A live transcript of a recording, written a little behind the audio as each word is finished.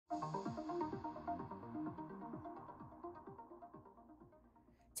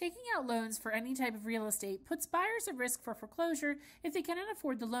Taking out loans for any type of real estate puts buyers at risk for foreclosure if they cannot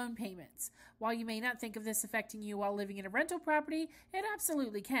afford the loan payments. While you may not think of this affecting you while living in a rental property, it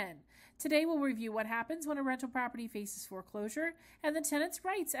absolutely can. Today we'll review what happens when a rental property faces foreclosure and the tenant's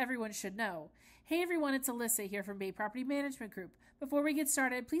rights everyone should know. Hey everyone, it's Alyssa here from Bay Property Management Group. Before we get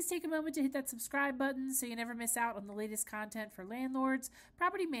started, please take a moment to hit that subscribe button so you never miss out on the latest content for landlords,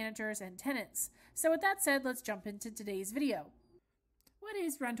 property managers, and tenants. So with that said, let's jump into today's video. What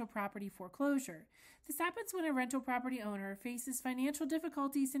is rental property foreclosure? This happens when a rental property owner faces financial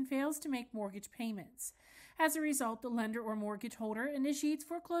difficulties and fails to make mortgage payments. As a result, the lender or mortgage holder initiates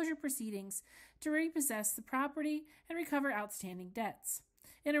foreclosure proceedings to repossess the property and recover outstanding debts.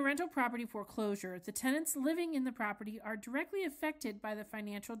 In a rental property foreclosure, the tenants living in the property are directly affected by the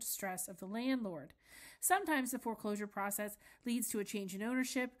financial distress of the landlord. Sometimes the foreclosure process leads to a change in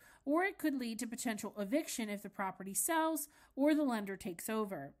ownership, or it could lead to potential eviction if the property sells or the lender takes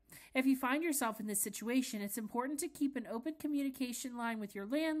over. If you find yourself in this situation, it's important to keep an open communication line with your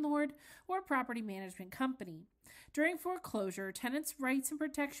landlord or property management company. During foreclosure, tenants' rights and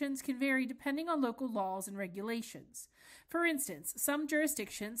protections can vary depending on local laws and regulations. For instance, some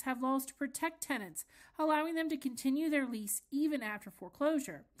jurisdictions have laws to protect tenants, allowing them to continue their lease even after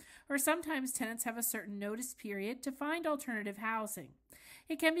foreclosure, or sometimes tenants have a certain notice period to find alternative housing.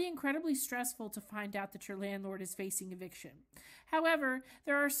 It can be incredibly stressful to find out that your landlord is facing eviction. However,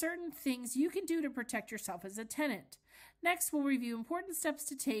 there are certain things you can do to protect yourself as a tenant. Next, we'll review important steps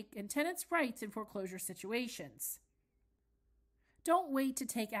to take and tenants' rights in foreclosure situations. Don't wait to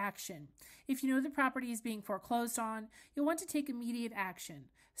take action. If you know the property is being foreclosed on, you'll want to take immediate action.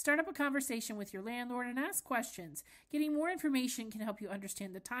 Start up a conversation with your landlord and ask questions. Getting more information can help you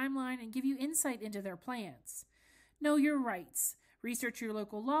understand the timeline and give you insight into their plans. Know your rights. Research your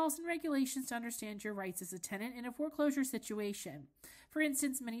local laws and regulations to understand your rights as a tenant in a foreclosure situation. For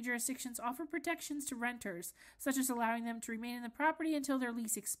instance, many jurisdictions offer protections to renters, such as allowing them to remain in the property until their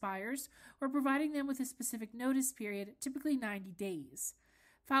lease expires, or providing them with a specific notice period, typically 90 days.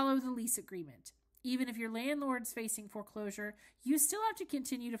 Follow the lease agreement. Even if your landlord's facing foreclosure, you still have to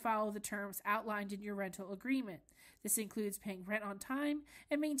continue to follow the terms outlined in your rental agreement. This includes paying rent on time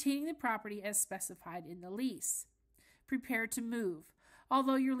and maintaining the property as specified in the lease. Prepare to move.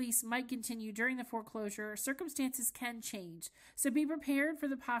 Although your lease might continue during the foreclosure, circumstances can change, so be prepared for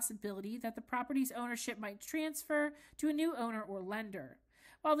the possibility that the property's ownership might transfer to a new owner or lender.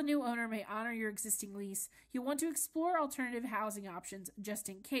 While the new owner may honor your existing lease, you'll want to explore alternative housing options just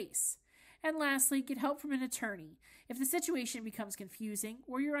in case. And lastly, get help from an attorney. If the situation becomes confusing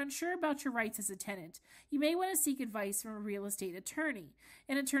or you're unsure about your rights as a tenant, you may want to seek advice from a real estate attorney.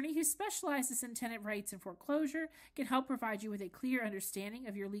 An attorney who specializes in tenant rights and foreclosure can help provide you with a clear understanding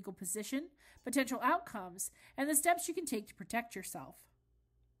of your legal position, potential outcomes, and the steps you can take to protect yourself.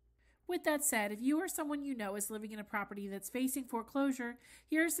 With that said, if you or someone you know is living in a property that's facing foreclosure,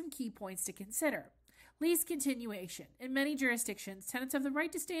 here are some key points to consider. Lease continuation. In many jurisdictions, tenants have the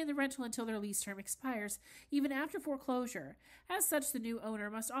right to stay in the rental until their lease term expires, even after foreclosure. As such, the new owner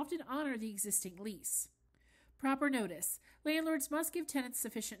must often honor the existing lease. Proper notice. Landlords must give tenants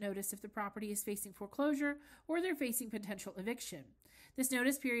sufficient notice if the property is facing foreclosure or they're facing potential eviction. This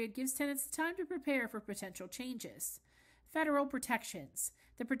notice period gives tenants time to prepare for potential changes. Federal protections.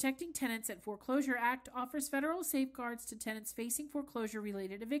 The Protecting Tenants at Foreclosure Act offers federal safeguards to tenants facing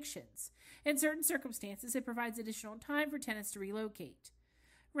foreclosure-related evictions. In certain circumstances, it provides additional time for tenants to relocate.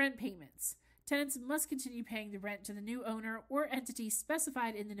 Rent payments. Tenants must continue paying the rent to the new owner or entity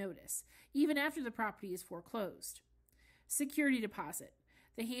specified in the notice, even after the property is foreclosed. Security deposit.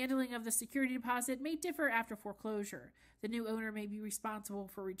 The handling of the security deposit may differ after foreclosure. The new owner may be responsible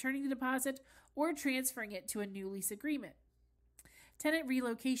for returning the deposit or transferring it to a new lease agreement. Tenant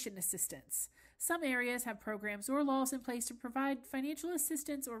relocation assistance. Some areas have programs or laws in place to provide financial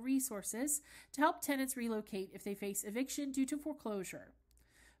assistance or resources to help tenants relocate if they face eviction due to foreclosure.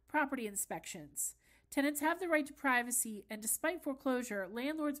 Property inspections. Tenants have the right to privacy, and despite foreclosure,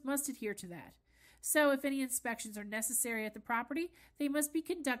 landlords must adhere to that. So if any inspections are necessary at the property, they must be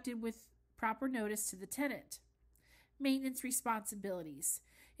conducted with proper notice to the tenant. Maintenance responsibilities.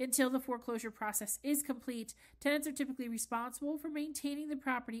 Until the foreclosure process is complete, tenants are typically responsible for maintaining the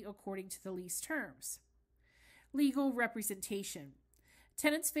property according to the lease terms. Legal representation.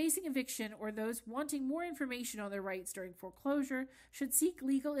 Tenants facing eviction or those wanting more information on their rights during foreclosure should seek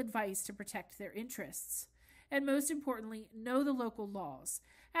legal advice to protect their interests. And most importantly, know the local laws.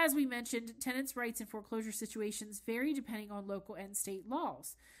 As we mentioned, tenants' rights in foreclosure situations vary depending on local and state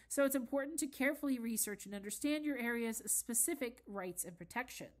laws, so it's important to carefully research and understand your area's specific rights and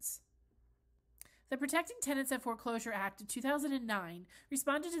protections. The Protecting Tenants of Foreclosure Act of 2009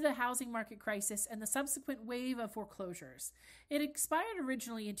 responded to the housing market crisis and the subsequent wave of foreclosures. It expired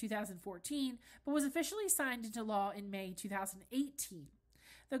originally in 2014, but was officially signed into law in May 2018.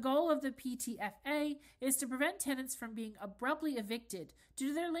 The goal of the PTFA is to prevent tenants from being abruptly evicted due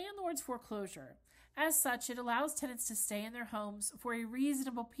to their landlord's foreclosure. As such, it allows tenants to stay in their homes for a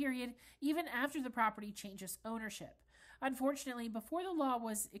reasonable period even after the property changes ownership. Unfortunately, before the law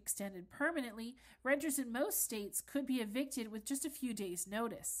was extended permanently, renters in most states could be evicted with just a few days'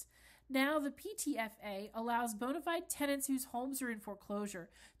 notice. Now, the PTFA allows bona fide tenants whose homes are in foreclosure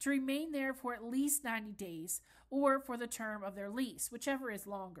to remain there for at least 90 days or for the term of their lease, whichever is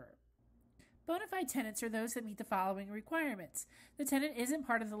longer. Bona fide tenants are those that meet the following requirements. The tenant isn't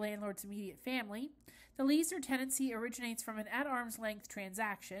part of the landlord's immediate family. The lease or tenancy originates from an at-arm's length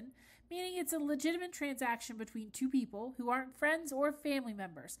transaction, meaning it's a legitimate transaction between two people who aren't friends or family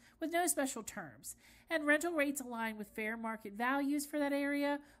members, with no special terms, and rental rates align with fair market values for that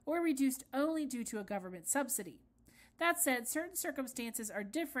area or reduced only due to a government subsidy. That said, certain circumstances are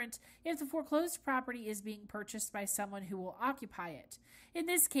different if the foreclosed property is being purchased by someone who will occupy it. In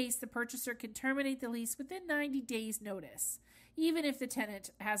this case, the purchaser can terminate the lease within 90 days' notice, even if the tenant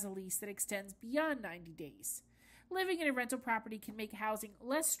has a lease that extends beyond 90 days. Living in a rental property can make housing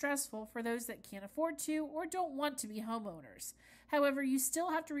less stressful for those that can't afford to or don't want to be homeowners. However, you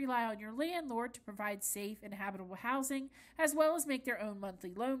still have to rely on your landlord to provide safe and habitable housing, as well as make their own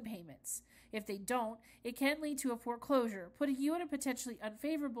monthly loan payments. If they don't, it can lead to a foreclosure, putting you in a potentially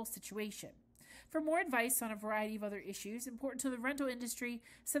unfavorable situation. For more advice on a variety of other issues important to the rental industry,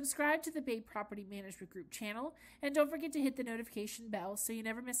 subscribe to the Bay Property Management Group channel, and don't forget to hit the notification bell so you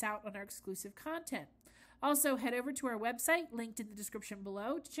never miss out on our exclusive content. Also, head over to our website, linked in the description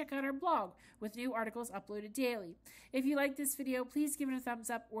below, to check out our blog with new articles uploaded daily. If you like this video, please give it a thumbs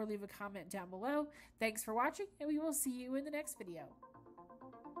up or leave a comment down below. Thanks for watching, and we will see you in the next video.